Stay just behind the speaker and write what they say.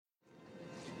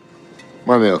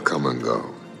Money will come and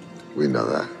go. We know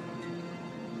that.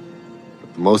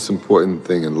 But the most important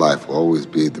thing in life will always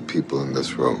be the people in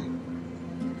this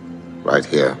room. Right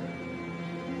here.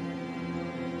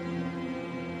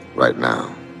 Right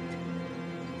now.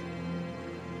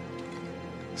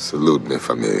 Salute, mi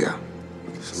familia.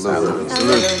 Salute.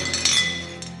 Salute.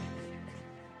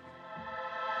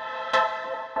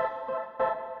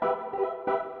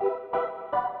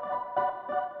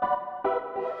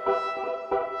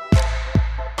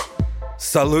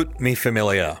 Salute mi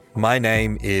familia. My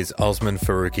name is Osman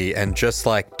Faruqi, and just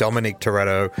like Dominic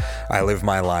Toretto, I live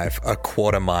my life a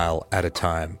quarter mile at a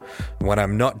time. When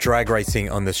I'm not drag racing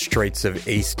on the streets of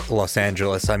East Los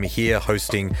Angeles, I'm here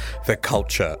hosting The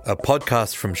Culture, a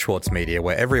podcast from Schwartz Media,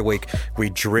 where every week we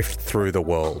drift through the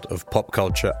world of pop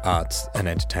culture, arts, and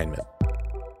entertainment.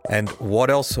 And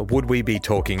what else would we be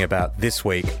talking about this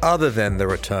week other than the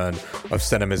return of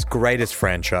cinema's greatest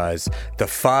franchise? The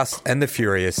Fast and the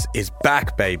Furious is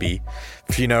back, baby.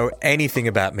 If you know anything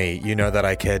about me, you know that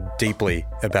I care deeply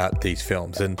about these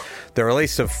films. And the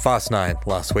release of Fast 9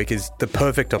 last week is the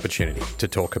perfect opportunity to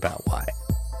talk about why.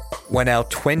 We're now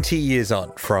 20 years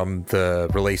on from the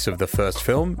release of the first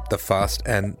film, The Fast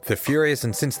and the Furious,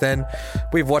 and since then,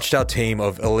 we've watched our team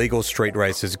of illegal street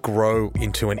racers grow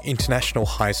into an international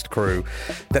heist crew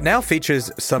that now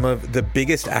features some of the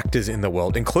biggest actors in the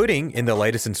world, including, in the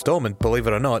latest installment, believe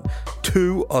it or not,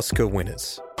 2 Oscar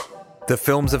winners. The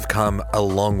films have come a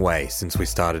long way since we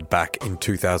started back in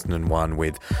 2001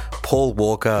 with Paul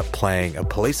Walker playing a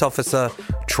police officer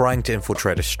trying to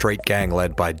infiltrate a street gang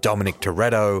led by Dominic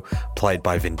Toretto, played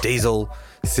by Vin Diesel.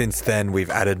 Since then, we've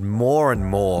added more and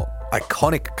more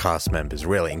iconic cast members,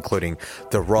 really, including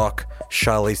The Rock,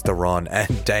 Charlize Theron,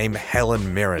 and Dame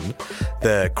Helen Mirren.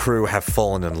 The crew have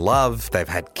fallen in love, they've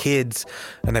had kids,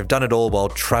 and they've done it all while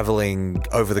traveling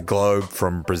over the globe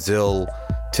from Brazil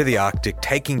to the Arctic,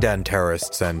 taking down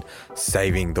terrorists and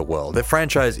saving the world. The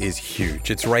franchise is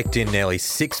huge. It's raked in nearly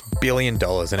 $6 billion,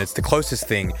 and it's the closest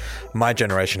thing my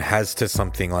generation has to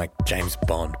something like James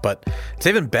Bond. But it's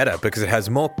even better because it has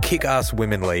more kick-ass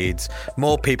women leads,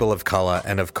 more people of colour,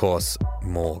 and of course,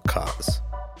 more cars.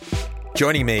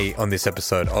 Joining me on this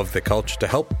episode of The Culture to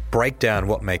help break down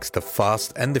what makes The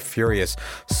Fast and the Furious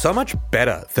so much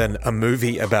better than a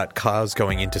movie about cars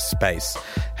going into space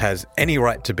has any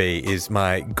right to be is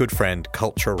my good friend,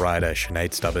 culture writer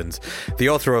Sinead Stubbins, the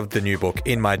author of the new book,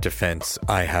 In My Defense,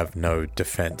 I Have No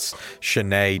Defense.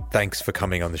 Sinead, thanks for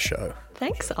coming on the show.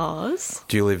 Thanks, Oz.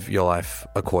 Do you live your life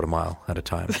a quarter mile at a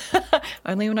time?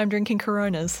 Only when I'm drinking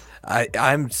Coronas.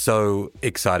 I'm so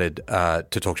excited to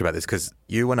talk to you about this because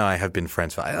you and I have been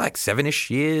friends for like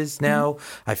 7-ish years now.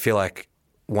 I feel like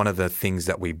one of the things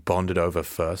that we bonded over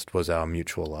first was our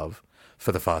mutual love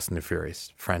for the Fast and the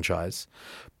Furious franchise.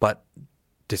 But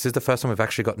this is the first time we've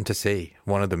actually gotten to see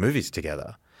one of the movies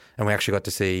together. And we actually got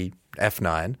to see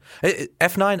F9.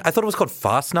 F9, I thought it was called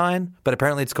Fast 9, but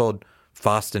apparently it's called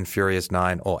Fast and Furious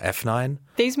 9 or F9.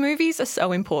 These movies are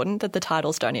so important that the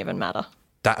titles don't even matter.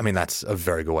 That's a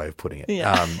very good way of putting it.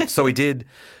 Yeah. So we did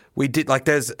like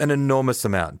there's an enormous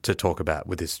amount to talk about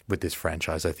with this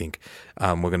franchise. I think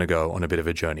we're going to go on a bit of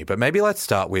a journey, but maybe let's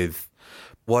start with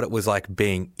what it was like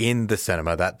being in the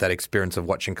cinema, that experience of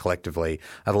watching collectively.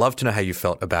 I'd love to know how you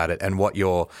felt about it and what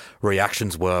your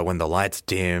reactions were when the lights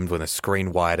dimmed, when the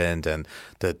screen widened and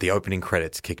the opening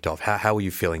credits kicked off. How were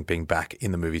you feeling being back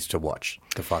in the movies to watch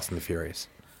The Fast and the Furious?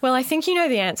 Well, I think you know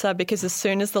the answer because as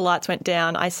soon as the lights went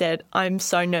down, I said, I'm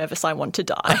so nervous I want to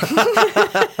die.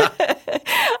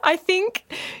 I think,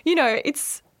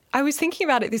 I was thinking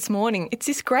about it this morning. It's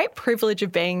this great privilege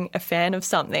of being a fan of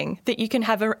something that you can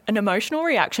have an emotional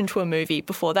reaction to a movie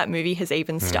before that movie has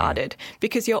even started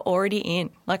because you're already in.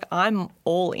 Like, I'm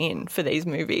all in for these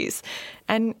movies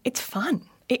and it's fun.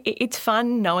 It's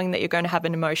fun knowing that you're going to have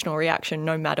an emotional reaction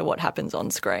no matter what happens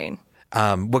on screen.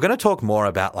 We're going to talk more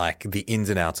about like the ins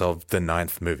and outs of the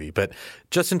 9th movie, but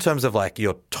just in terms of like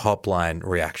your top line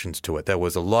reactions to it, there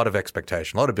was a lot of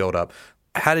expectation, a lot of build up.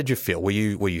 How did you feel? Were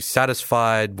you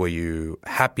satisfied? Were you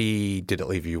happy? Did it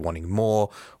leave you wanting more?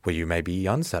 Were you maybe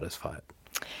unsatisfied?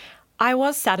 I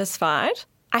was satisfied.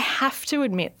 I have to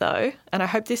admit though, and I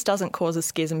hope this doesn't cause a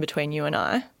schism between you and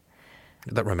I.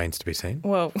 That remains to be seen.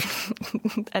 Well,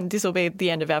 and this will be the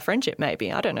end of our friendship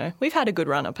maybe. I don't know. We've had a good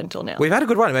run up until now. We've had a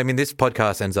good run. I mean, this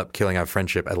podcast ends up killing our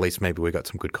friendship. At least maybe we got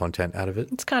some good content out of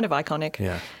it. It's kind of iconic.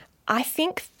 Yeah. I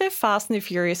think the Fast and the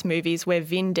Furious movies where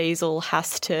Vin Diesel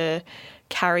has to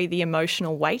carry the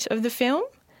emotional weight of the film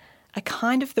are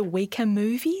kind of the weaker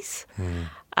movies.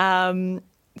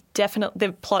 Definitely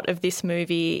the plot of this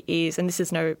movie is, and this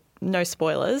is no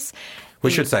spoilers, We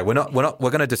should say we're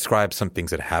going to describe some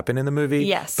things that happen in the movie.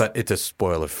 Yes. But it's a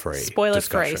spoiler-free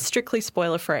Spoiler-free, strictly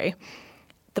spoiler-free.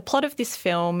 The plot of this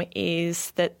film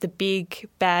is that the big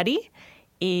baddie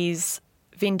is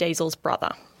Vin Diesel's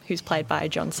brother, who's played by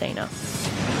John Cena.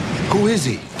 Who is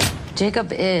he?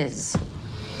 Jacob is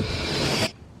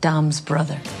Dom's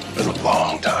brother. Been a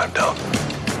long time, Dom.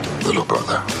 Little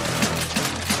brother.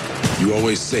 You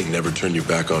always say never turn your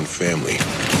back on family,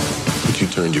 but you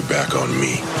turned your back on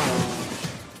me.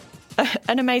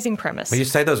 An amazing premise. Well, you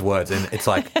say those words, and it's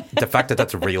like the fact that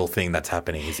that's a real thing that's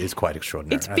happening is quite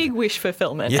extraordinary. It's big wish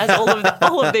fulfillment, as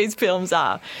all of these films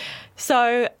are.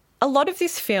 So a lot of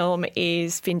this film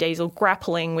is Vin Diesel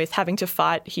grappling with having to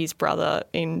fight his brother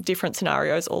in different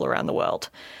scenarios all around the world.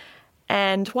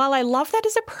 And while I love that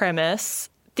as a premise,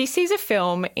 this is a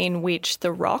film in which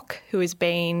The Rock, who has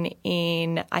been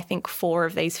in, I think, 4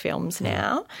 of these films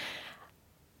now,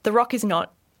 The Rock is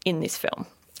not in this film.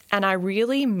 And I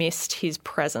really missed his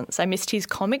presence. I missed his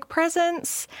comic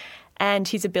presence and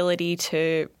his ability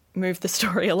to move the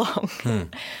story along.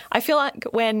 I feel like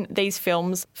when these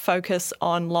films focus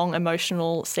on long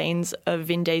emotional scenes of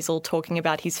Vin Diesel talking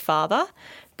about his father,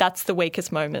 that's the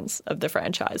weakest moments of the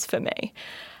franchise for me.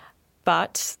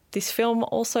 But this film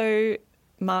also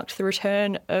marked the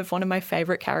return of one of my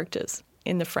favourite characters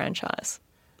in the franchise.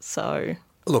 So...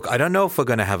 Look, I don't know if we're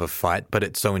going to have a fight, but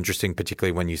it's so interesting,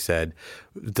 particularly when you said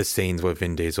the scenes where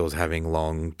Vin Diesel's having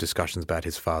long discussions about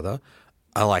his father.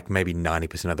 I like maybe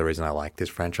 90% of the reason I like this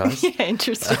franchise. Yeah,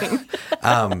 interesting.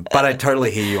 But I totally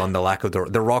hear you on the lack of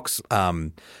the Rock's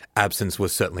absence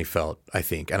was certainly felt, I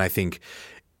think. And I think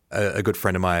a good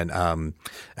friend of mine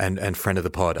and friend of the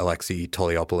pod, Alexei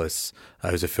Toliopoulos,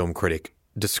 who's a film critic,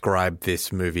 described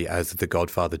this movie as the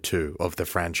Godfather 2 of the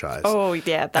franchise. Oh,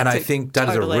 yeah. And I think that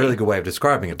is a really good way of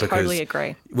describing it because totally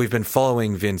agree. We've been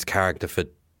following Vin's character for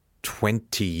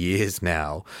 20 years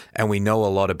now, and we know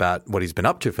a lot about what he's been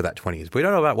up to for that 20 years. But we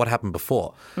don't know about what happened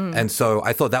before. And so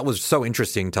I thought that was so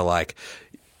interesting to like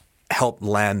help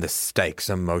land the stakes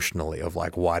emotionally of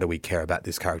like, why do we care about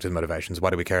this character's motivations? Why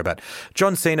do we care about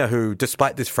John Cena, who,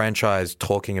 despite this franchise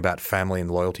talking about family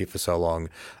and loyalty for so long,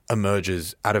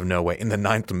 emerges out of nowhere in the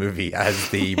 9th movie as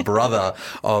the brother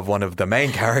of one of the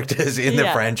main characters in the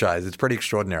franchise. It's pretty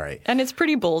extraordinary. And it's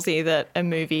pretty ballsy that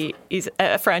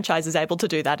a franchise is able to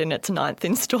do that in its 9th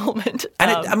installment.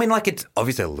 And it's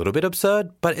obviously a little bit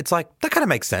absurd, but it's like, that kind of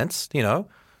makes sense, you know?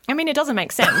 I mean, it doesn't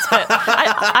make sense, but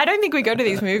I don't think we go to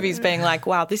these movies being like,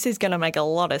 wow, this is going to make a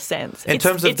lot of sense. It's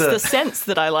the sense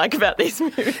that I like about these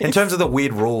movies. In terms of the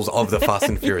weird rules of the Fast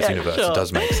and Furious universe, It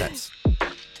does make sense.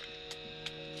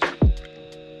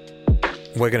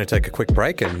 We're going to take a quick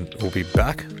break and we'll be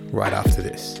back right after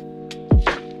this.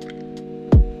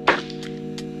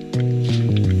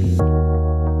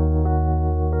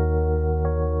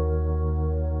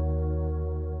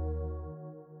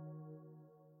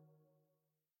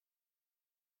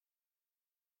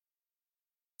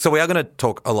 So we are going to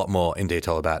talk a lot more in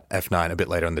detail about F9 a bit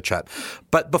later in the chat.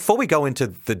 But before we go into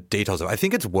the details of it, I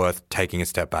think it's worth taking a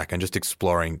step back and just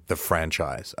exploring the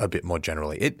franchise a bit more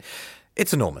generally.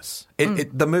 It's enormous.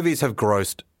 The movies have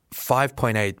grossed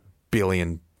 $5.8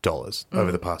 billion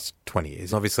over the past 20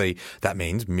 years. Obviously, that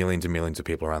means millions and millions of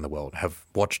people around the world have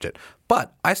watched it.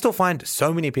 But I still find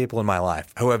so many people in my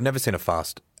life who have never seen a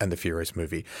Fast and the Furious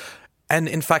movie. And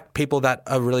in fact, people that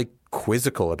are really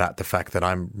quizzical about the fact that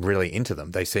I'm really into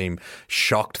them. They seem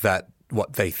shocked that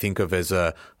what they think of as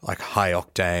a like high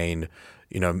octane,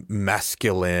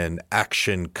 masculine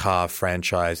action car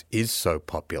franchise is so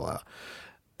popular.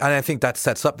 And I think that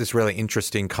sets up this really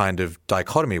interesting kind of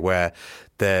dichotomy where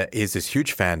there is this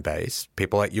huge fan base,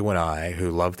 people like you and I who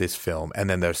love this film, and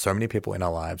then there are so many people in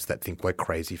our lives that think we're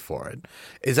crazy for it.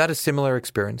 Is that a similar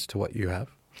experience to what you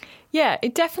have? Yeah,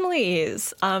 it definitely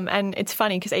is. And it's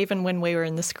funny because even when we were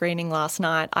in the screening last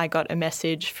night, I got a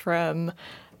message from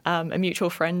a mutual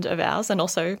friend of ours and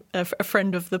also a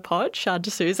friend of the pod, Shad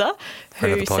D'Souza.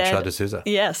 Shad D'Souza.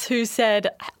 Yes, who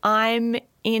said, I'm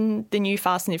in the new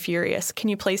Fast and the Furious. Can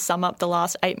you please sum up the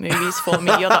last 8 movies for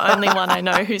me? You're the only one I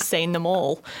know who's seen them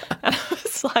all. And I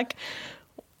was like,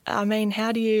 I mean,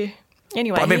 how do you...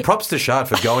 Anyway, props to Shad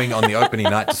for going on the opening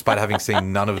night despite having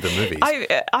seen none of the movies.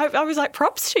 I was like,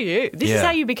 props to you. This is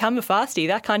how you become a fastie,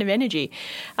 that kind of energy.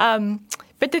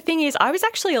 But the thing is, I was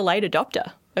actually a late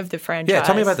adopter of the franchise. Yeah,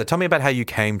 tell me about that. Tell me about how you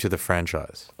came to the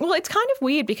franchise. Well, it's kind of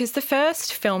weird because the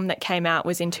first film that came out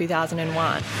was in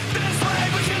 2001.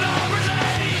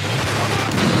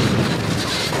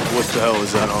 What the hell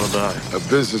is that all about? A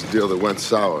business deal that went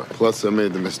sour. Plus, I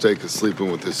made the mistake of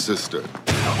sleeping with his sister.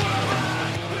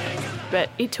 But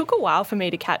it took a while for me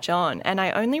to catch on, and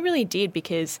I only really did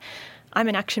because I'm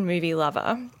an action movie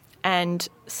lover, and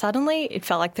suddenly it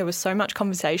felt like there was so much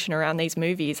conversation around these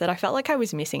movies that I felt like I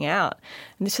was missing out.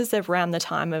 And this was around the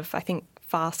time of, I think,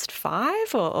 Fast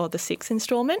Five or the sixth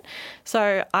installment.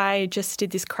 So I just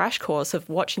did this crash course of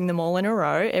watching them all in a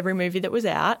row, every movie that was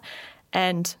out,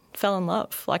 and fell in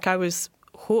love. Like, I was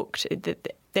hooked.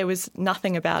 There was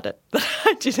nothing about it that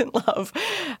I didn't love.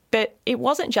 But it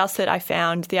wasn't just that I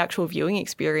found the actual viewing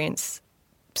experience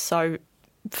so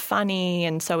funny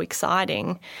and so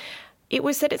exciting. It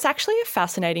was that it's actually a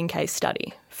fascinating case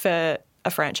study for a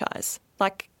franchise.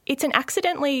 Like, it's an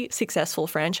accidentally successful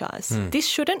franchise. This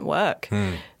shouldn't work.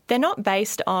 They're not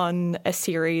based on a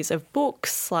series of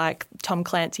books like Tom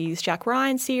Clancy's Jack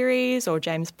Ryan series or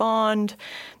James Bond.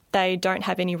 They don't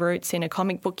have any roots in a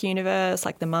comic book universe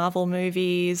like the Marvel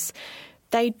movies.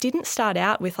 They didn't start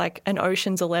out with like an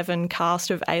Ocean's 11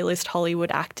 cast of A-list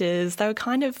Hollywood actors. They were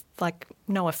kind of like,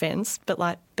 no offence, but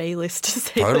like B-list,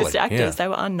 C-list actors. Yeah. They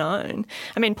were unknown.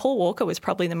 I mean, Paul Walker was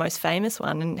probably the most famous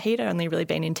one, and he'd only really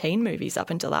been in teen movies up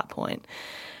until that point.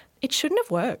 It shouldn't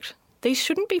have worked. These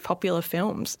shouldn't be popular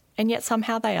films, and yet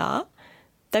somehow they are.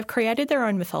 They've created their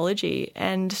own mythology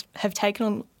and have taken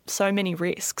on so many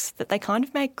risks that they kind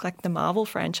of make like the Marvel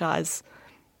franchise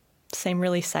seem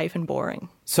really safe and boring.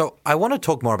 So I want to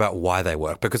talk more about why they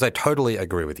work, because I totally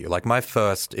agree with you. Like, my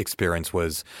first experience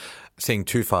was seeing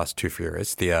Too Fast, Too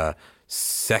Furious, the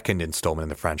second installment in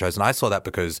the franchise. And I saw that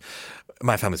because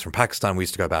my family's from Pakistan. We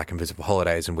used to go back and visit for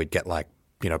holidays, and we'd get like,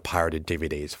 you know, pirated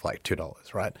DVDs for like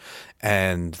 $2, right?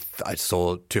 And I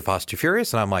saw Too Fast, Too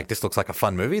Furious, and I'm like, this looks like a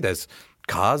fun movie. There's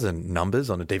cars and numbers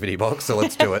on a DVD box, so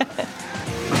let's do it.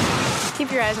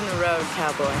 Keep your eyes on the road,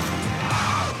 cowboy.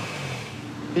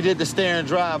 He did the stare and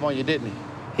drive on you, didn't he?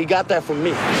 He got that from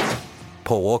me.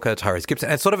 Paul Walker, Tyrese Gibson.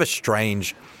 And it's sort of a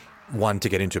strange one to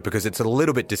get into because it's a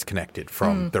little bit disconnected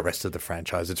from the rest of the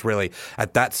franchise. It's really,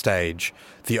 at that stage,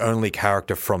 the only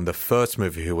character from the first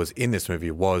movie who was in this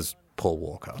movie was Paul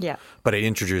Walker. Yeah. But it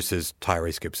introduces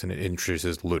Tyrese Gibson. It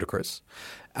introduces Ludacris.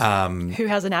 Who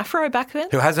has an afro back then?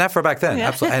 Yeah.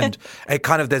 Absolutely. And it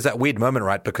kind of, there's that weird moment,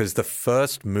 right? Because the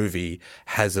first movie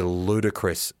has a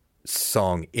Ludacris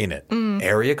song in it.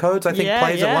 Area Codes, I think,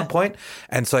 plays at one point.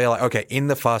 And so you're like, okay, in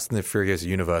the Fast and the Furious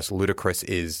universe, Ludacris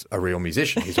is a real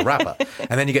musician. He's a rapper.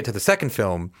 And then you get to the second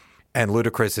film and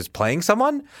Ludacris is playing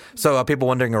someone. So are people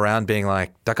wandering around being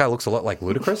like, that guy looks a lot like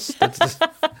Ludacris?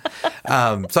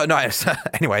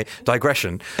 Anyway,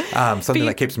 digression. Something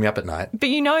that keeps me up at night. But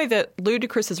you know that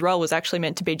Ludacris's role was actually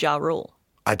meant to be Ja Rule.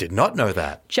 I did not know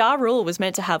that. Ja Rule was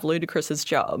meant to have Ludacris's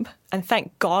job, and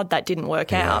thank God that didn't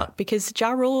work out, because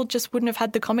Ja Rule just wouldn't have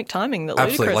had the comic timing that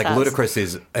Ludacris has. Ludacris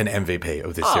is an MVP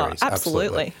of this series.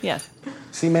 Absolutely, yeah.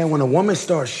 See, man, when a woman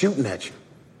starts shooting at you,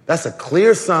 that's a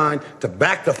clear sign to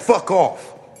back the fuck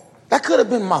off. That could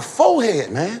have been my forehead,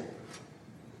 man.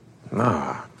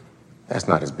 Nah, that's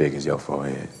not as big as your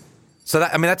forehead. So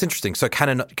that's interesting. So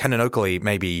canonically,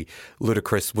 maybe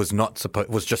Ludacris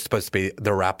was just supposed to be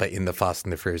the rapper in the Fast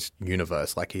and the Furious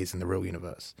universe, like he's in the real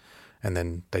universe, and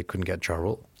then they couldn't get Ja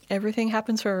Rule. Everything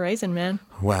happens for a reason, man.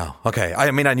 Wow. Okay.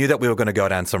 I knew that we were going to go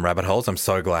down some rabbit holes. I'm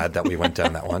so glad that we went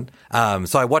down that one.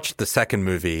 So I watched the second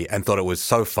movie and thought it was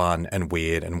so fun and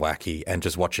weird and wacky, and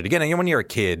just watch it again. And when you're a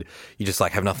kid, you just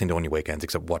like have nothing to do on your weekends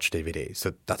except watch DVDs.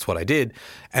 So that's what I did.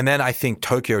 And then I think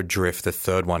Tokyo Drift, the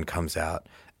third one, comes out.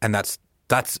 And that's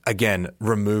again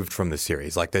removed from the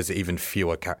series. Like, there's even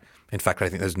fewer. In fact, I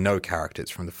think there's no characters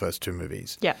from the first two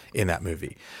movies in that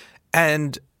movie.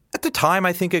 And at the time,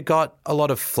 I think it got a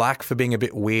lot of flack for being a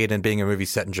bit weird and being a movie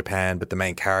set in Japan. But the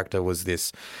main character was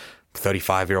this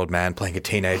 35-year-old man playing a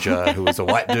teenager who was a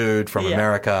white dude from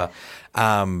America.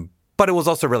 But it was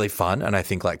also really fun, and I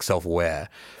think like self-aware.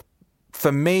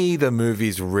 For me, the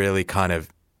movies really kind of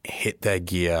hit their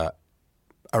gear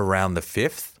around the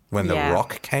fifth. When The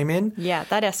Rock came in. Yeah,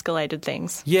 that escalated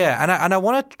things. Yeah, and I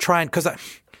want to try and, because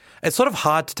it's sort of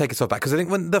hard to take a step back, because I think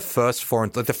when the first four,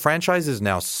 like the franchise is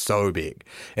now so big,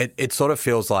 it sort of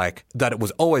feels like that it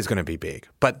was always going to be big.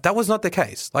 But that was not the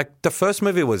case. Like, the first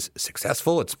movie was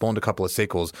successful. It spawned a couple of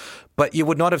sequels. But you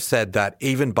would not have said that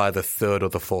even by the third or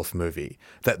the fourth movie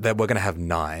that we're going to have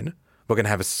 9. We're going to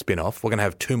have a spin-off. We're going to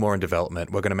have 2 more in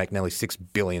development. We're going to make nearly $6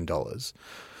 billion.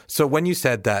 So when you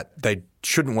said that they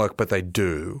shouldn't work, but they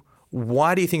do,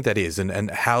 why do you think that is? And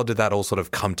how did that all sort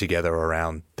of come together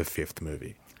around the fifth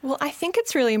movie? Well, I think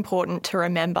it's really important to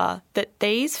remember that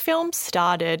these films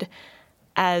started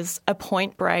as a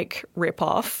Point Break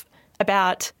ripoff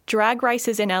about drag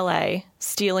racers in LA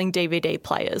stealing DVD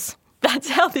players. That's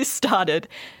how this started.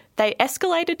 They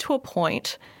escalated to a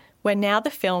point where now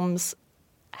the films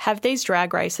have these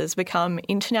drag racers become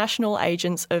international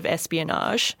agents of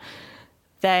espionage.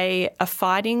 They are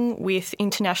fighting with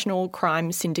international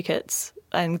crime syndicates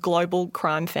and global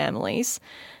crime families.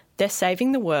 They're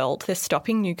saving the world. They're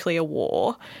stopping nuclear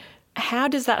war. How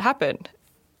does that happen?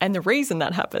 And the reason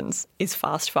that happens is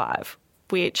Fast Five,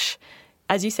 which,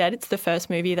 as you said, it's the first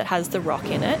movie that has The Rock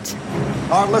in it.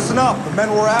 All right, listen up. The men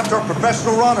we're after are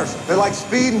professional runners. They like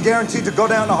speed and guaranteed to go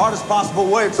down the hardest possible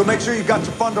way, so make sure you got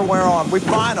your underwear on. We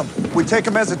find them, we take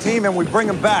them as a team, and we bring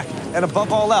them back. And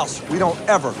above all else, we don't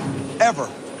ever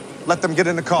let them get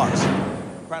in the cars.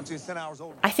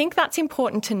 I think that's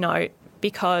important to note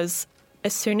because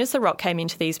as soon as The Rock came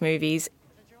into these movies,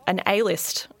 an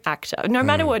A-list actor, no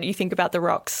matter what you think about The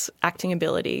Rock's acting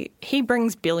ability, he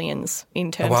brings billions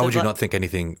in terms of... Why would you not think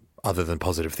anything other than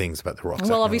positive things about The Rock?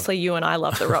 Well, obviously you and I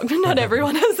love The Rock, but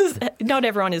not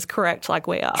everyone is correct like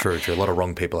we are. True. A lot of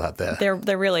wrong people out there.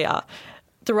 There really are.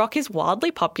 The Rock is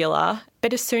wildly popular,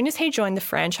 but as soon as he joined the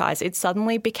franchise, it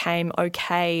suddenly became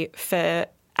okay for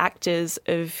actors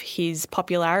of his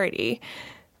popularity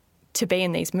to be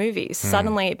in these movies.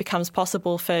 Suddenly it becomes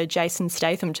possible for Jason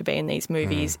Statham to be in these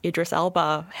movies, Idris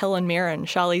Elba, Helen Mirren,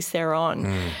 Charlize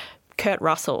Theron, Kurt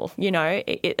Russell. You know,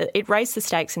 it raised the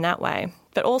stakes in that way.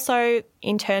 But also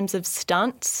in terms of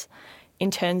stunts, in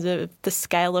terms of the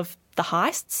scale of the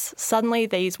heists, suddenly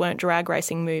these weren't drag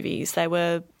racing movies. They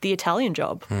were The Italian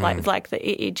Job.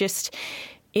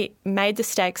 It made the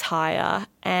stakes higher,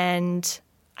 and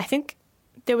I think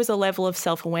there was a level of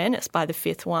self-awareness by the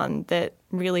fifth one that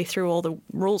really threw all the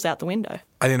rules out the window.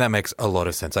 I think that makes a lot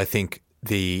of sense. I think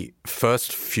the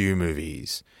first few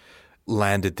movies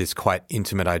landed this quite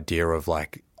intimate idea of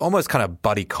like almost kind of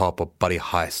buddy cop or buddy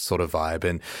heist sort of vibe.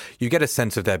 And you get a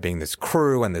sense of there being this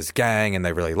crew and this gang and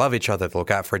they really love each other, they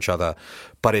look out for each other.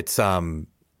 But it's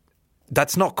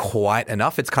that's not quite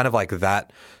enough. It's kind of like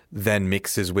that then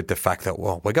mixes with the fact that,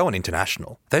 well, we're going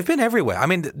international. They've been everywhere. I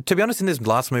mean, to be honest, in this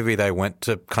last movie, they went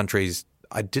to countries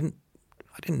I didn't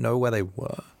know where they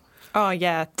were. Oh,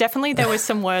 yeah. Definitely there was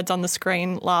some words on the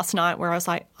screen last night where I was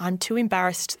like, I'm too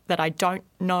embarrassed that I don't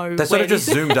know. They sort of just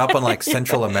zoomed up on like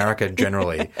Central America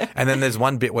generally. And then there's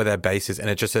one bit where their base is and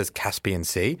it just says Caspian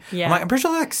Sea. Yeah. I'm pretty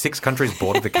sure like 6 countries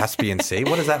border the Caspian Sea.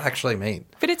 What does that actually mean?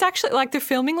 But it's actually like the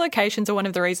filming locations are one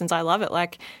of the reasons I love it.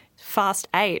 Like Fast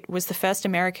 8 was the first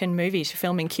American movie to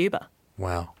film in Cuba.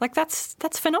 Wow. Like that's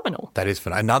phenomenal. That is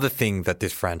phenomenal. Another thing that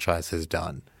this franchise has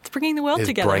done. It's bringing the world is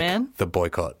together, break man. The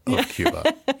boycott of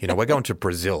Cuba. You know, we're going to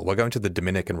Brazil. We're going to the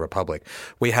Dominican Republic.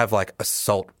 We have like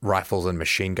assault rifles and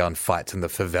machine gun fights in the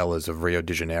favelas of Rio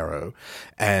de Janeiro.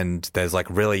 And there's like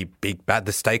really big bad.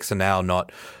 The stakes are now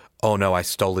not, oh no, I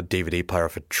stole a DVD player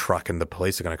off a truck and the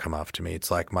police are going to come after me. It's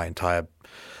like my entire...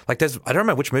 Like there's, I don't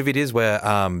remember which movie it is where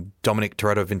Dominic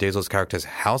Toretto, Vin Diesel's character's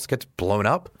house gets blown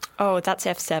up. Oh, that's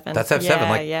F7. That's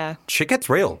F7. Yeah. Shit gets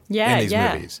real in these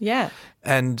movies. Yeah.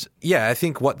 And yeah, I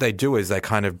think what they do is they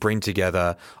kind of bring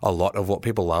together a lot of what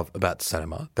people love about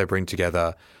cinema. They bring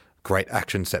together great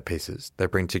action set pieces. They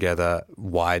bring together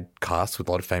wide casts with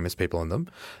a lot of famous people in them.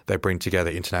 They bring together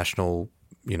international,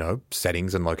 you know,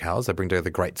 settings and locales. They bring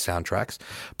together great soundtracks.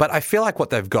 But I feel like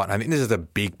what they've got, I mean, this is a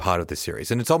big part of the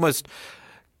series, and it's almost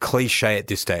cliche at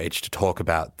this stage to talk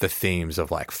about the themes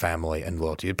of like family and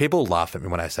loyalty. People laugh at me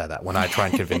when I say that, when I try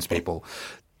and convince people,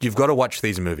 you've got to watch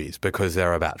these movies because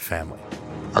they're about family.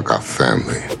 I got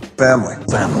family. Family.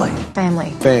 Family.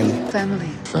 Family. Family.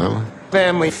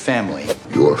 Family. Family.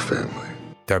 Your family.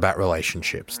 They're about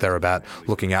relationships. They're about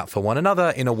looking out for one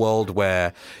another in a world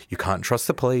where you can't trust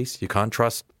the police, you can't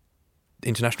trust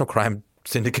international crime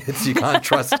syndicates, you can't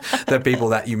trust the people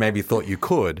that you maybe thought you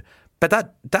could.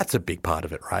 But that's a big part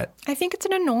of it, right? I think it's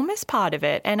an enormous part of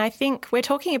it. And I think we're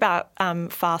talking about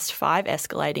Fast 5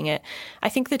 escalating it. I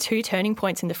think the 2 turning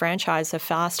points in the franchise are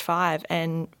Fast 5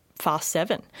 and Fast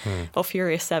 7 or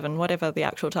Furious 7, whatever the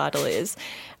actual title is.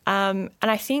 And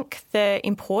I think the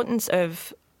importance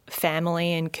of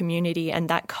family and community and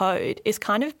that code is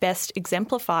kind of best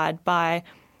exemplified by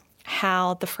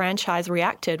how the franchise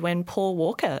reacted when Paul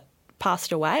Walker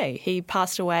passed away. He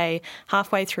passed away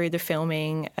halfway through the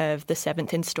filming of the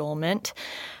 7th installment,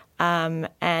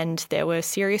 and there were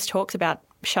serious talks about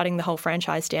shutting the whole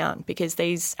franchise down because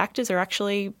these actors are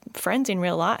actually friends in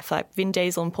real life. Like Vin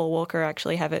Diesel and Paul Walker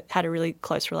actually had a really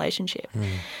close relationship.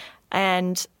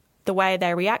 And the way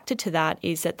they reacted to that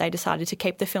is that they decided to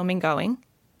keep the filming going.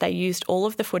 They used all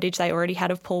of the footage they already had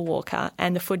of Paul Walker,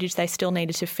 and the footage they still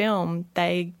needed to film,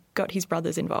 they got his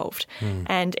brothers involved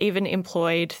and even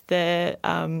employed the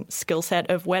skill set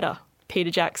of Weta,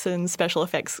 Peter Jackson's special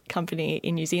effects company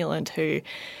in New Zealand, who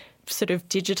sort of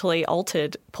digitally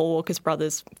altered Paul Walker's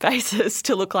brothers' faces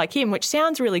to look like him, which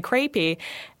sounds really creepy,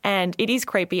 and it is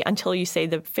creepy until you see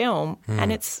the film,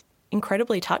 and it's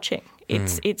incredibly touching.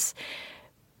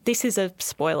 This is a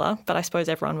spoiler, but I suppose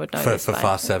everyone would know for this. For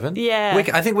Fast 7? Yeah.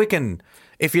 I think we can,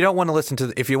 if you don't want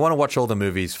to if you want to watch all the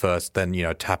movies first, then,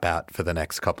 tap out for the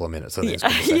next couple of minutes of these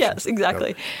conversations. Yes,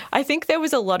 exactly. I think there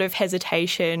was a lot of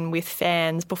hesitation with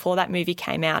fans before that movie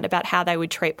came out about how they would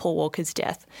treat Paul Walker's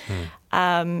death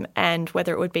and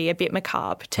whether it would be a bit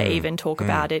macabre to even talk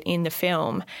about it in the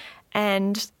film.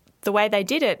 And the way they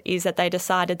did it is that they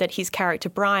decided that his character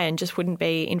Brian just wouldn't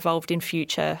be involved in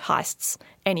future heists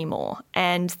anymore.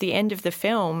 And the end of the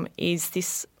film is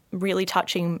this really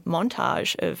touching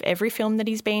montage of every film that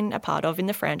he's been a part of in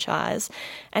the franchise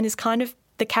and is kind of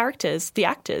the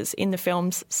actors in the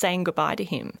films saying goodbye to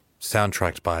him.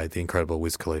 Soundtracked by the incredible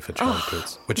Wiz Khalifa, Charlie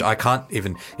Puth, which I can't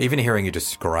even hearing you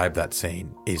describe that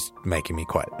scene is making me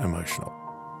quite emotional.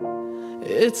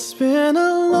 It's been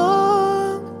a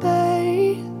long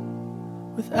day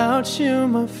without you,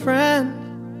 my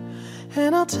friend,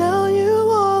 and I'll tell you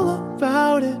all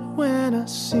about it when I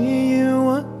see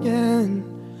you again.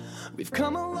 We've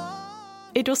come along.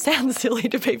 It will sound silly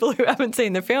to people who haven't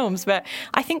seen the films, but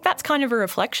I think that's kind of a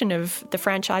reflection of the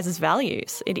franchise's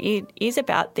values. It is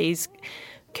about these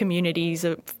communities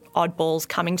of oddballs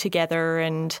coming together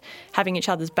and having each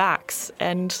other's backs.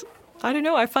 And I don't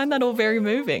know, I find that all very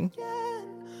moving.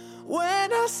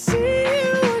 When I see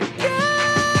you again.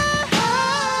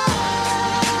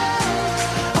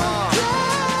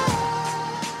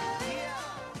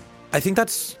 I think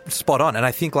that's spot on. And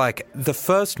I think the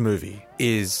first movie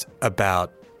is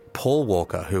about Paul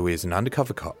Walker, who is an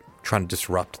undercover cop trying to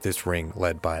disrupt this ring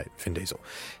led by Vin Diesel.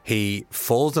 He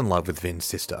falls in love with Vin's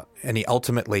sister and he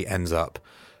ultimately ends up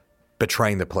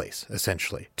betraying the police,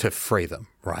 essentially, to free them,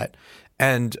 right?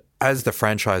 And as the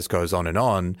franchise goes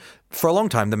on, for a long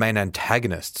time, the main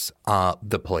antagonists are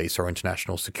the police or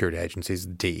international security agencies,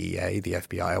 the DEA, the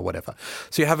FBI, or whatever.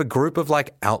 So you have a group of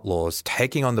outlaws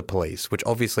taking on the police, which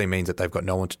obviously means that they've got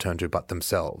no one to turn to but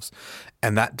themselves.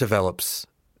 And that develops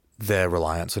their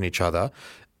reliance on each other.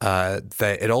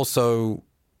 It also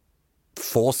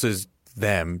forces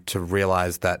them to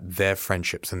realize that their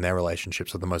friendships and their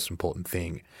relationships are the most important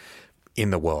thing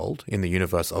in the world, in the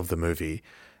universe of the movie.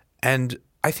 And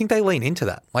I think they lean into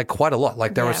that quite a lot.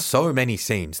 There are so many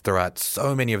scenes throughout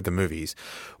so many of the movies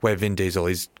where Vin Diesel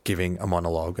is giving a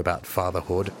monologue about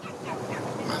fatherhood.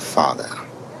 My father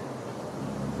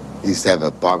used to have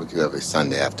a barbecue every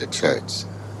Sunday after church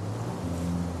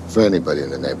for anybody in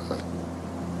the neighborhood.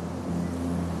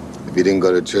 If you didn't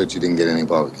go to church, you didn't get any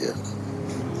barbecue.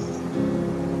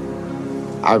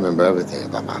 I remember everything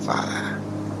about my father.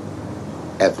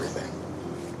 Everything.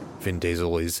 Vin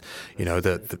Diesel is,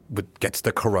 gets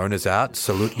the Coronas out,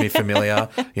 salute me familia.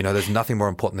 There's nothing more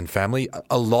important than family.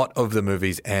 A lot of the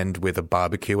movies end with a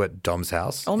barbecue at Dom's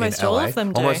house. Almost in LA. all of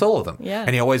them do. Almost all of them. Yeah.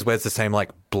 And he always wears the same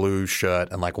blue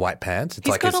shirt and white pants. It's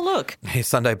He's got a look. His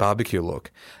Sunday barbecue look.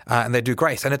 And they do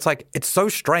grace. And it's it's so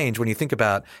strange when you think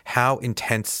about how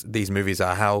intense these movies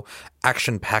are, how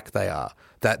action-packed they are,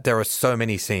 that there are so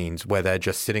many scenes where they're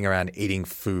just sitting around eating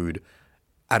food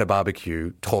at a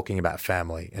barbecue, talking about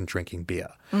family and drinking beer.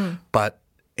 But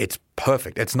it's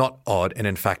perfect. It's not odd. And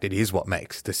in fact, it is what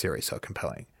makes the series so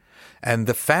compelling. And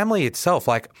the family itself,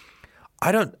 I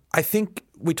think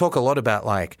we talk a lot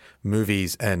about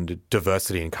movies and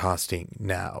diversity in casting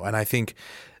now. And I think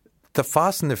the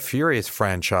Fast and the Furious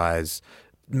franchise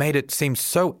made it seem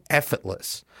so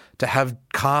effortless to have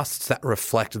casts that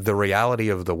reflect the reality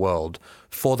of the world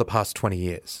for the past 20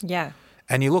 years. Yeah.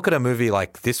 And you look at a movie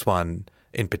like this one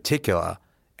in particular,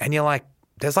 and you're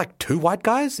there's 2 white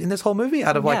guys in this whole movie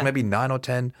out of maybe 9 or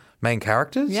 10 main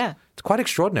characters. Yeah. It's quite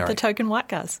extraordinary. The token white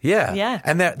guys. Yeah. Yeah.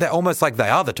 And they're almost they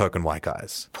are the token white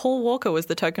guys. Paul Walker was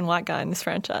the token white guy in this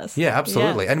franchise. Yeah,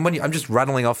 absolutely. Yeah. And when I'm just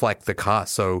rattling off the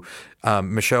cast. So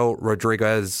Michelle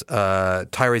Rodriguez,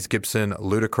 Tyrese Gibson,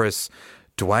 Ludacris,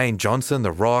 Dwayne Johnson,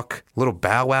 The Rock, Little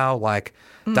Bow Wow.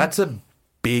 That's a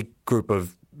big group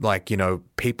of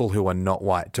people who are not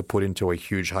white to put into a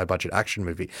huge high-budget action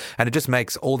movie. And it just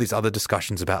makes all these other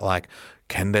discussions about,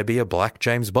 can there be a black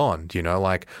James Bond?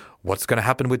 What's going to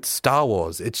happen with Star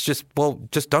Wars? It's just,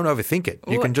 just don't overthink it.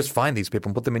 You can just find these people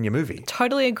and put them in your movie.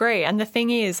 Totally agree. And the thing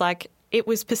is, it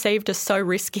was perceived as so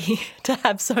risky to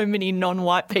have so many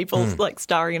non-white people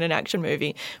starring in an action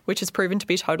movie, which has proven to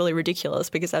be totally ridiculous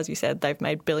because, as you said, they've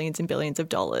made billions and billions of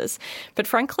dollars. But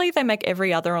frankly, they make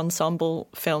every other ensemble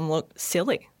film look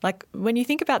silly. When you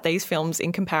think about these films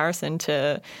in comparison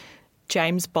to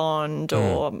James Bond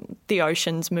or the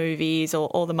Ocean's movies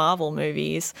or the Marvel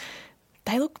movies,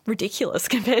 they look ridiculous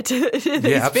compared to these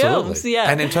absolutely. films. Yeah.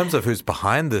 And in terms of who's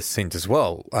behind the scenes as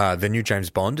well, the new James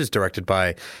Bond is directed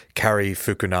by Cary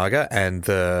Fukunaga, and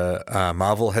the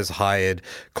Marvel has hired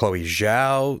Chloe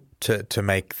Zhao to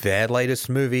make their latest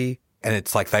movie. And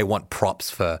it's like they want props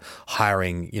for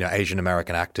hiring, Asian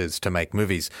American actors to make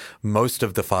movies. Most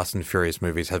of the Fast and Furious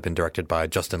movies have been directed by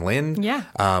Justin Lin. Yeah.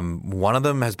 One of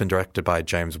them has been directed by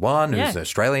James Wan, who's an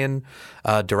Australian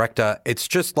director. It's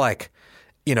just like,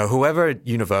 whoever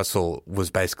Universal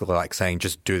was basically like saying,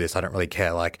 just do this, I don't really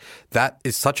care. Like, that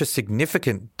is such a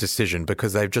significant decision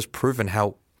because they've just proven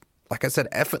how, like I said,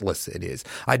 effortless it is.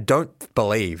 I don't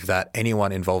believe that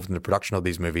anyone involved in the production of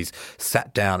these movies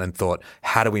sat down and thought,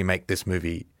 how do we make this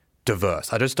movie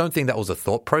diverse? I just don't think that was a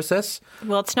thought process.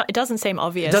 Well, it's not. It doesn't seem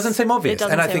obvious. It doesn't seem obvious.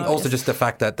 And I think also just the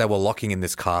fact that they were locking in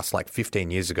this cast like 15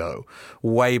 years ago,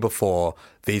 way before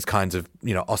these kinds of,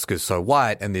 Oscars So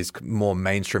White and these more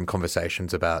mainstream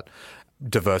conversations about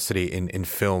diversity in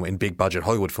film, in big budget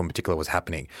Hollywood film in particular, was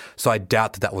happening. So I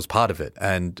doubt that was part of it.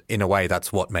 And in a way,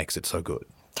 that's what makes it so good.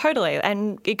 Totally.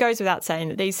 And it goes without saying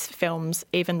that these films,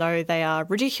 even though they are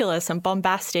ridiculous and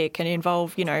bombastic and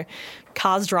involve,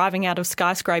 cars driving out of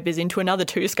skyscrapers into another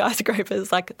 2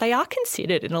 skyscrapers, like they are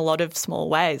considered in a lot of small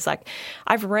ways. Like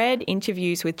I've read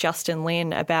interviews with Justin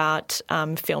Lin about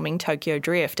filming Tokyo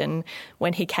Drift, and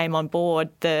when he came on board,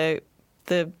 the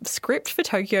script for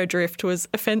Tokyo Drift was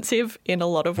offensive in a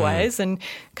lot of ways, and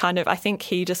kind of, I think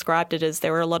he described it as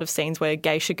there were a lot of scenes where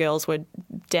geisha girls were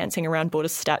dancing around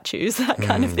Buddhist statues, that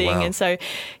kind of thing. Wow. And so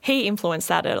he influenced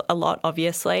that a lot,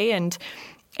 obviously. And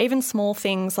even small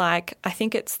things like, I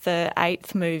think it's the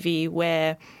 8th movie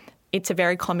where it's a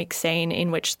very comic scene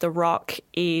in which The Rock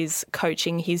is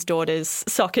coaching his daughter's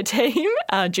soccer team,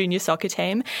 junior soccer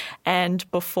team, and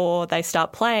before they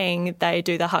start playing, they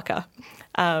do the haka.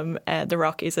 The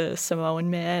Rock is a Samoan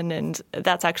man, and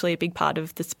that's actually a big part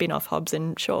of the spin-off Hobbs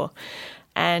and Shaw.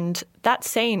 And that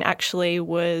scene actually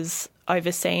was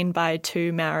overseen by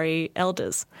 2 Maori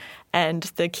elders. And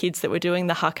the kids that were doing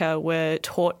the haka were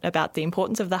taught about the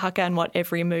importance of the haka and what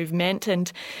every move meant. And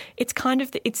it's kind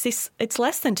of, it's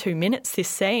less than 2 minutes, this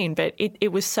scene, but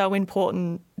it was so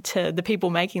important to the people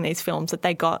making these films that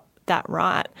they got that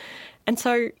right. And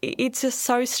so it's just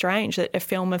so strange that a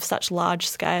film of such large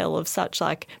scale, of such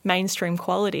like mainstream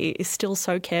quality, is still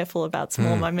so careful about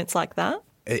small moments like that.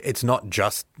 It's not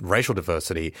just racial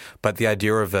diversity, but the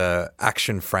idea of a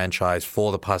action franchise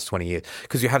for the past 20 years.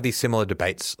 Because you have these similar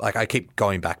debates. Like I keep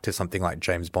going back to something like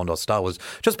James Bond or Star Wars,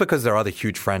 just because there are other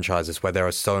huge franchises where there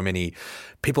are so many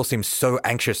people seem so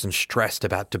anxious and stressed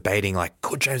about debating, like,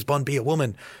 could James Bond be a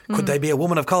woman? Could they be a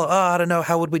woman of color? Oh, I don't know.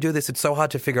 How would we do this? It's so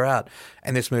hard to figure out.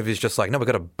 And this movie is just like, no, we've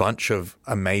got a bunch of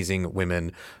amazing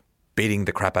women beating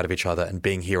the crap out of each other and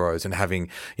being heroes, and having,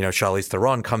 Charlize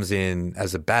Theron comes in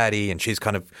as a baddie and she's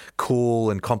kind of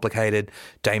cool and complicated.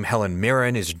 Dame Helen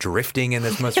Mirren is drifting in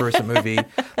this most recent movie.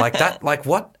 Like that, like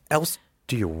what else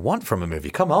do you want from a movie?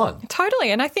 Come on.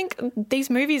 Totally. And I think these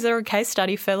movies are a case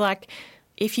study for like,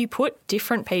 if you put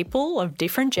different people of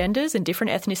different genders and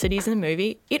different ethnicities in the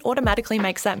movie, it automatically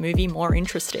makes that movie more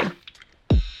interesting.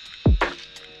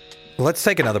 Let's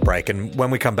take another break, and when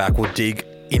we come back, we'll dig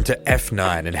into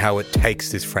F9 and how it takes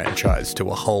this franchise to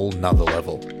a whole nother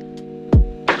level.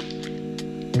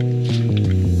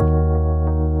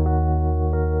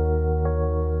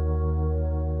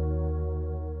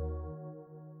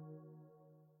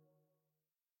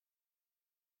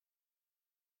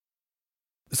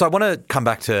 So I want to come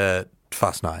back to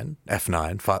Fast 9,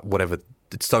 F9, whatever.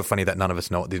 It's so funny that none of us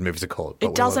know what these movies are called.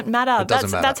 It doesn't matter.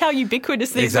 That's how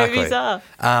ubiquitous these movies are.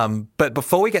 But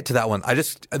before we get to that one,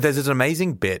 there's this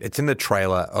amazing bit. It's in the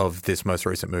trailer of this most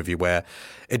recent movie where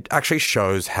it actually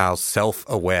shows how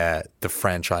self-aware the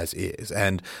franchise is.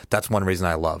 And that's one reason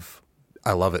I love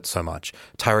it so much.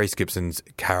 Tyrese Gibson's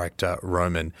character,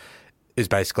 Roman, is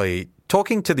basically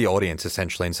talking to the audience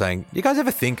essentially and saying, you guys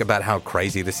ever think about how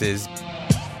crazy this is?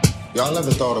 Y'all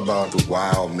ever thought about the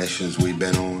wild missions we've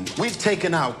been on? We've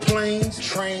taken out planes,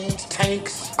 trains,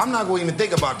 tanks. I'm not going to even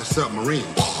think about the submarine.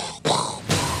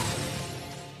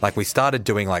 Like we started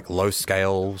doing like low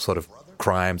scale sort of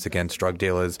crimes against drug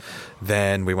dealers.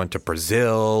 Then we went to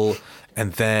Brazil,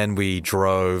 and then we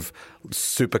drove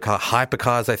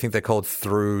hypercars, I think they're called,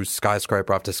 through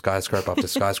skyscraper after skyscraper after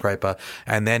skyscraper.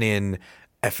 And then in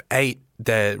F8,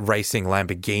 they're racing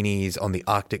Lamborghinis on the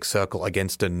Arctic Circle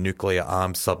against a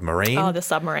nuclear-armed submarine. Oh, the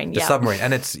submarine, The submarine.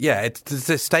 And it's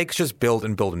the stakes just build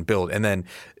and build and build. And then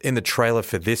in the trailer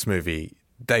for this movie,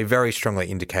 they very strongly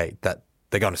indicate that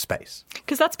they're going to space.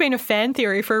 Because that's been a fan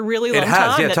theory for a really long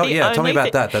time. It has, tell me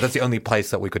about that. That's the only place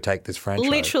that we could take this franchise.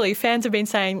 Literally, fans have been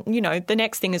saying, the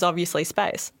next thing is obviously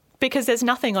space. because there's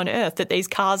nothing on earth that these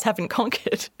cars haven't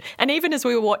conquered. And even as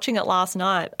we were watching it last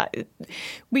night,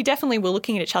 we definitely were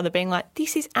looking at each other being like,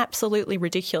 this is absolutely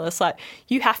ridiculous. Like,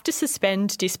 you have to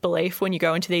suspend disbelief when you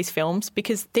go into these films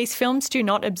because these films do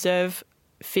not observe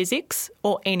physics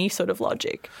or any sort of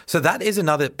logic. So that is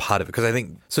another part of it because I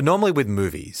think, so normally with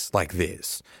movies like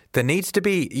this, there needs to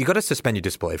be, you got to suspend your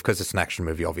disbelief because it's an action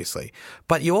movie, obviously,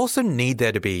 but you also need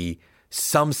there to be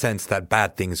some sense that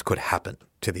bad things could happen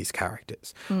to these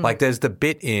characters. Like there's the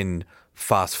bit in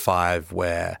Fast 5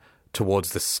 where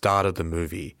towards the start of the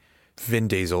movie, Vin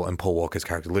Diesel and Paul Walker's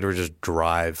character literally just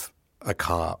drive a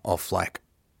car off like,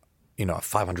 a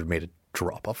 500-meter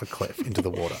drop off a cliff into the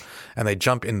water. And they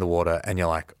jump in the water and you're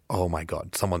like, oh my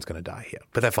God, someone's going to die here.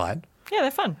 But they're fine. Yeah,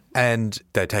 they're fun. And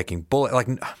they're taking bullets. Like,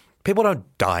 people don't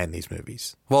die in these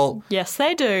movies. Well, yes,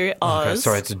 they do, Oz. Okay,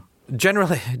 sorry, it's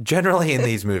generally in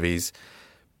these movies,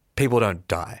 people don't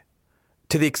die.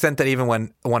 To the extent that even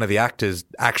when one of the actors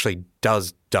actually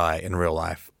does die in real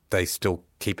life, they still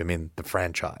keep him in the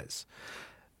franchise.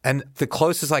 And the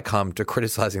closest I come to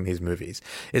criticizing these movies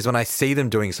is when I see them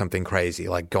doing something crazy,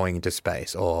 like going into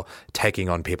space or taking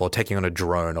on people, or taking on a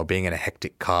drone or being in a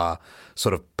hectic car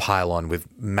sort of pylon with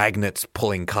magnets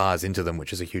pulling cars into them,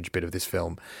 which is a huge bit of this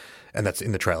film. And that's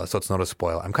in the trailer, so it's not a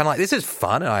spoiler. I'm kind of like, this is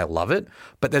fun and I love it,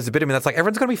 but there's a bit of me that's like,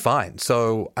 everyone's going to be fine.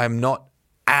 So I'm not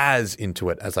as into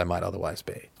it as I might otherwise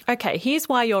be. Okay, here's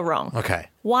why you're wrong. Okay.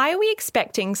 Why are we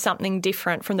expecting something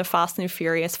different from the Fast and the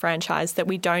Furious franchise that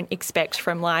we don't expect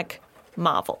from, like,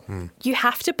 Marvel? You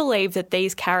have to believe that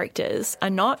these characters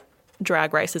are not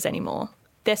drag racers anymore.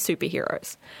 They're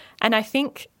superheroes. And I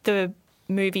think the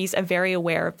movies are very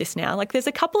aware of this now. Like, there's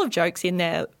a couple of jokes in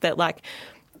there that, like,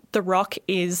 The Rock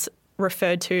is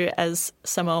referred to as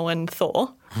Samoan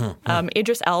Thor.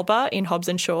 Idris Elba in Hobbs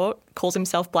and Shaw calls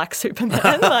himself Black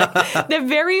Superman. Like, they're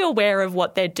very aware of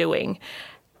what they're doing.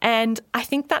 And I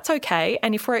think that's okay.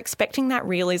 And if we're expecting that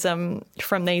realism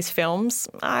from these films,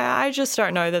 I just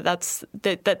don't know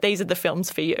that these are the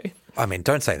films for you. I mean,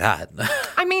 don't say that.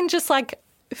 I mean, just like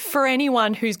for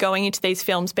anyone who's going into these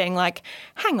films being like,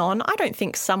 hang on, I don't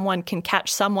think someone can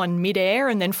catch someone midair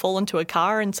and then fall into a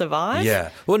car and survive.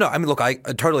 Yeah. Well, no, I mean, look, I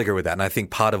totally agree with that. And I think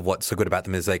part of what's so good about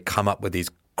them is they come up with these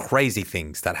crazy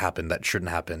things that happen that shouldn't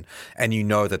happen. And you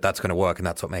know that that's going to work and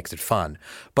that's what makes it fun.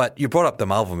 But you brought up the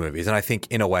Marvel movies. And I think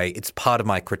in a way, it's part of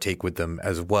my critique with them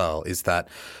as well, is that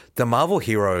the Marvel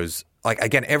heroes, like,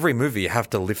 again, every movie you have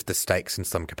to lift the stakes in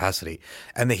some capacity.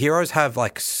 And the heroes have,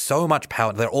 like, so much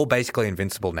power. They're all basically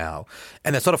invincible now.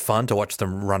 And it's sort of fun to watch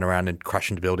them run around and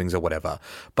crash into buildings or whatever.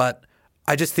 But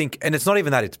I just think, and it's not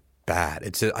even that it's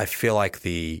bad. I feel like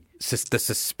the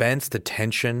suspense, the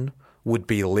tension would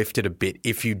be lifted a bit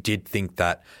if you did think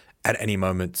that at any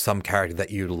moment some character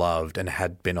that you loved and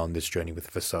had been on this journey with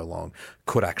for so long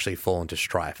could actually fall into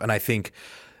strife. And I think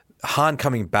Han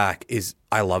coming back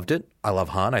I loved it. I love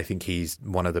Han. I think he's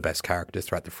one of the best characters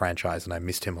throughout the franchise and I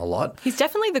missed him a lot. He's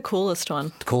definitely the coolest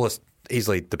one. The coolest,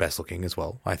 easily the best looking as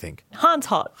well, I think. Han's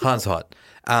hot. Han's hot.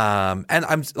 And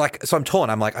I'm torn.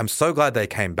 I'm so glad that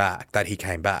he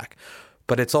came back.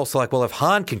 But it's also like, well, if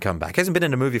Han can come back, he hasn't been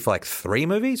in a movie for like 4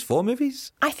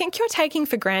 movies? I think you're taking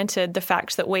for granted the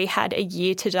fact that we had a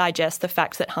year to digest the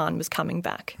fact that Han was coming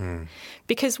back.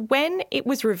 Because when it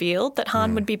was revealed that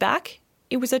Han would be back,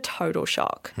 it was a total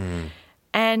shock.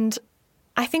 And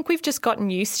I think we've just gotten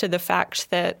used to the fact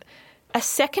that a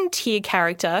second-tier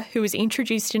character who was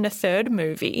introduced in a third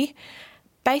movie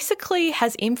basically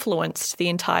has influenced the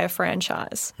entire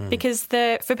franchise. Because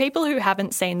for people who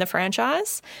haven't seen the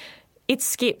franchise, it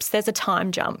skips. There's a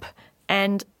time jump.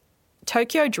 And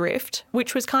Tokyo Drift,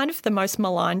 which was kind of the most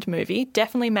maligned movie,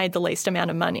 definitely made the least amount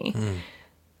of money,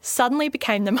 suddenly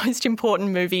became the most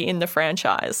important movie in the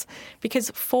franchise because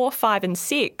 4, 5 and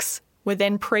 6 were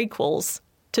then prequels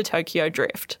to Tokyo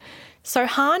Drift. So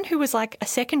Han, who was like a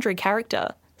secondary character,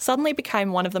 suddenly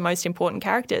became one of the most important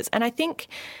characters. And I think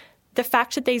the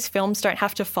fact that these films don't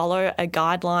have to follow a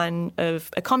guideline of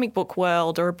a comic book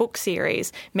world or a book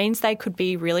series means they could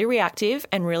be really reactive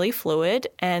and really fluid,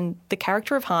 and the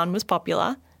character of Han was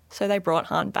popular, so they brought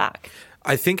Han back.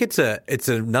 I think it's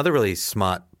another really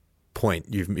smart point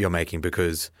you're making,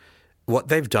 because what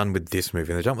they've done with this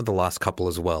movie, and they've done with the last couple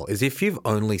as well, is if you've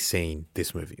only seen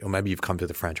this movie, or maybe you've come to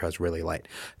the franchise really late,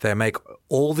 they make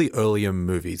all the earlier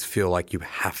movies feel like you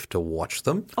have to watch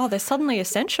them. Oh, they're suddenly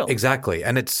essential. Exactly.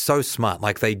 And it's so smart.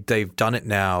 Like they've done it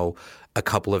now a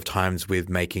couple of times with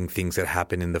making things that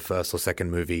happen in the first or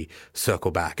second movie circle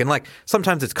back. And like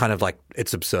sometimes it's kind of like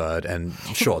it's absurd, and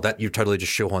sure that you totally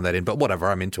just shoehorn that in, but whatever,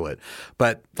 I'm into it.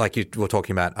 But like you were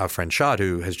talking about our friend Shad,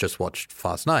 who has just watched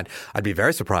Fast 9, I'd be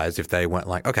very surprised if they weren't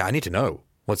like, okay, I need to know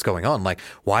what's going on? Like,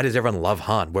 why does everyone love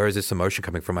Han? Where is this emotion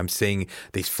coming from? I'm seeing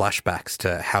these flashbacks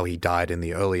to how he died in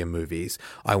the earlier movies.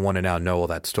 I want to now know all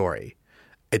that story.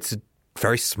 It's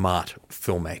very smart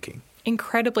filmmaking.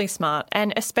 Incredibly smart,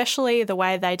 and especially the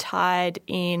way they tied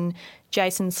in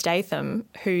Jason Statham,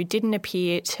 who didn't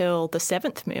appear till the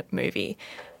 7th movie.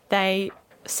 They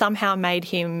somehow made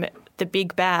him the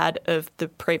big bad of the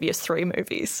previous 3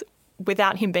 movies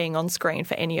without him being on screen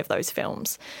for any of those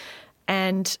films.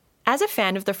 And as a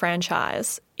fan of the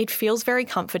franchise, it feels very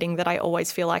comforting that I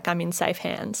always feel like I'm in safe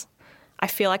hands. I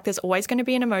feel like there's always going to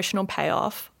be an emotional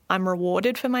payoff. I'm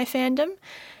rewarded for my fandom.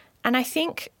 And I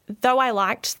think, though I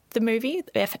liked the movie,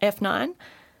 F9,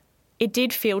 it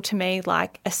did feel to me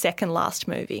like a second last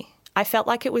movie. I felt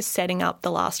like it was setting up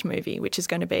the last movie, which is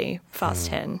going to be Fast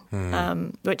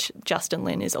 10, which Justin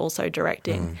Lin is also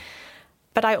directing.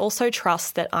 But I also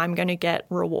trust that I'm going to get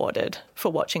rewarded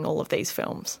for watching all of these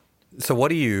films. So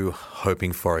what are you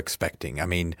hoping for, expecting? I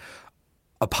mean,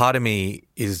 a part of me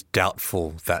is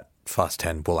doubtful that Fast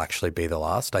 10 will actually be the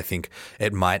last. I think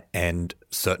it might end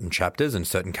certain chapters and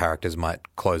certain characters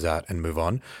might close out and move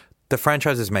on. The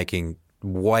franchise is making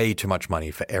way too much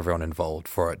money for everyone involved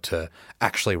for it to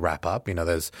actually wrap up. You know,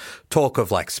 there's talk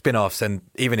of like spin-offs, and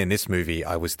even in this movie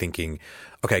I was thinking,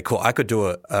 okay, cool, I could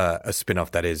do a spin-off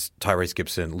that is Tyrese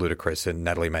Gibson, Ludacris and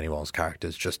Natalie Manuel's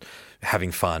characters just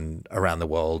having fun around the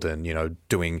world and, you know,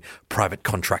 doing private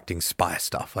contracting spy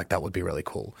stuff. Like, that would be really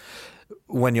cool.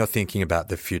 When you're thinking about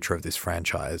the future of this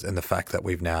franchise and the fact that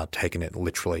we've now taken it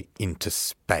literally into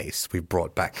space, we've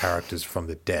brought back characters from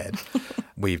the dead,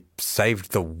 we've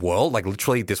saved the world. Like,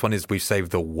 literally, this one is we've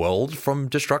saved the world from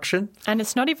destruction. And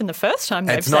it's not even the first time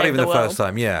they've saved the world. It's not even the first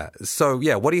time, yeah. So,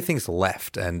 yeah, what do you think's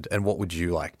left and what would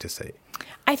you like to see?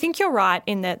 I think you're right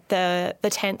in that the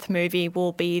 10th movie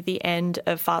will be the end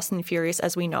of Fast and Furious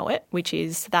as we know it, which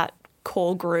is that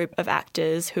core group of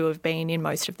actors who have been in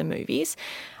most of the movies.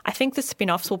 I think the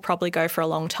spin-offs will probably go for a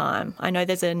long time. I know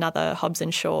there's another Hobbs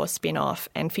and Shaw spin-off,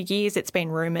 and for years it's been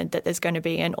rumoured that there's going to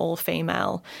be an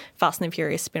all-female Fast and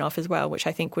Furious spin-off as well, which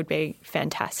I think would be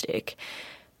fantastic.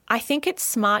 I think it's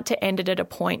smart to end it at a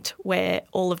point where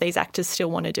all of these actors still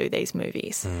want to do these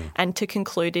movies and to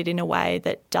conclude it in a way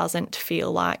that doesn't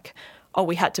feel like, oh,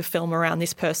 we had to film around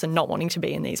this person not wanting to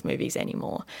be in these movies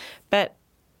anymore. But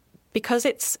because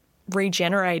it's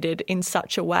regenerated in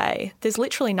such a way, there's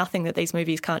literally nothing that these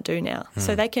movies can't do now.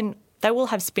 So they will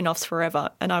have spin-offs forever,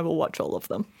 and I will watch all of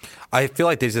them. I feel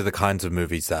like these are the kinds of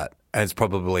movies that, and it's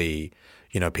probably,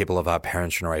 you know, people of our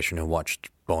parents' generation who watched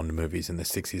Bond movies in the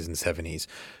 60s and 70s,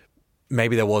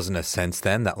 maybe there wasn't a sense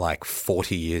then that like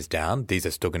 40 years down, these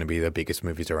are still going to be the biggest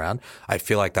movies around. I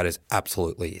feel like that is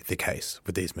absolutely the case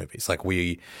with these movies. Like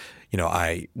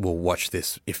I will watch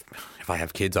this if I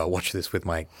have kids, I'll watch this with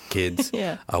my kids.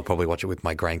 Yeah. I'll probably watch it with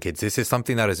my grandkids. This is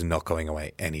something that is not going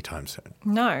away anytime soon.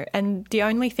 No, and the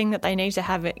only thing that they need to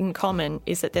have in common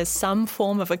is that there's some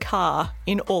form of a car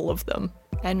in all of them.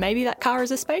 And maybe that car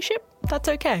is a spaceship. That's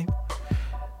okay.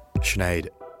 Sinead,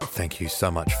 thank you so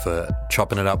much for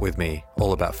chopping it up with me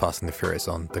all about Fast and the Furious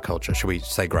on The Culture. Should we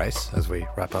say grace as we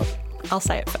wrap up? I'll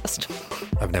say it first.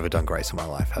 I've never done grace in my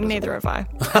life. Neither have I.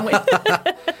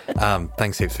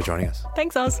 Thanks heaps for joining us.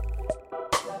 Thanks, Oz.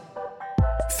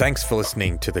 Thanks for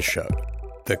listening to the show.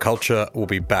 The Culture will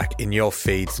be back in your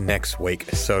feeds next week,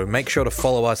 so make sure to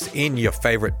follow us in your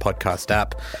favourite podcast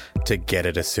app to get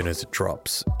it as soon as it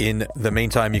drops. In the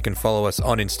meantime, you can follow us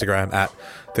on Instagram at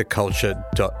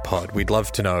theculture.pod. We'd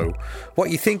love to know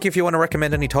what you think. If you want to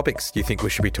recommend any topics you think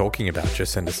we should be talking about,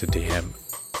 just send us a DM.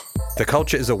 The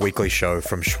Culture is a weekly show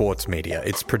from Schwartz Media.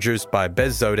 It's produced by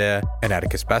Bez Zodair and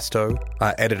Atticus Bastow.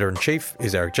 Our editor-in-chief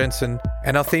is Eric Jensen,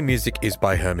 and our theme music is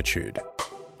by Hermitude.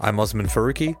 I'm Osman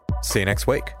Faruqi. See you next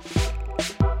week.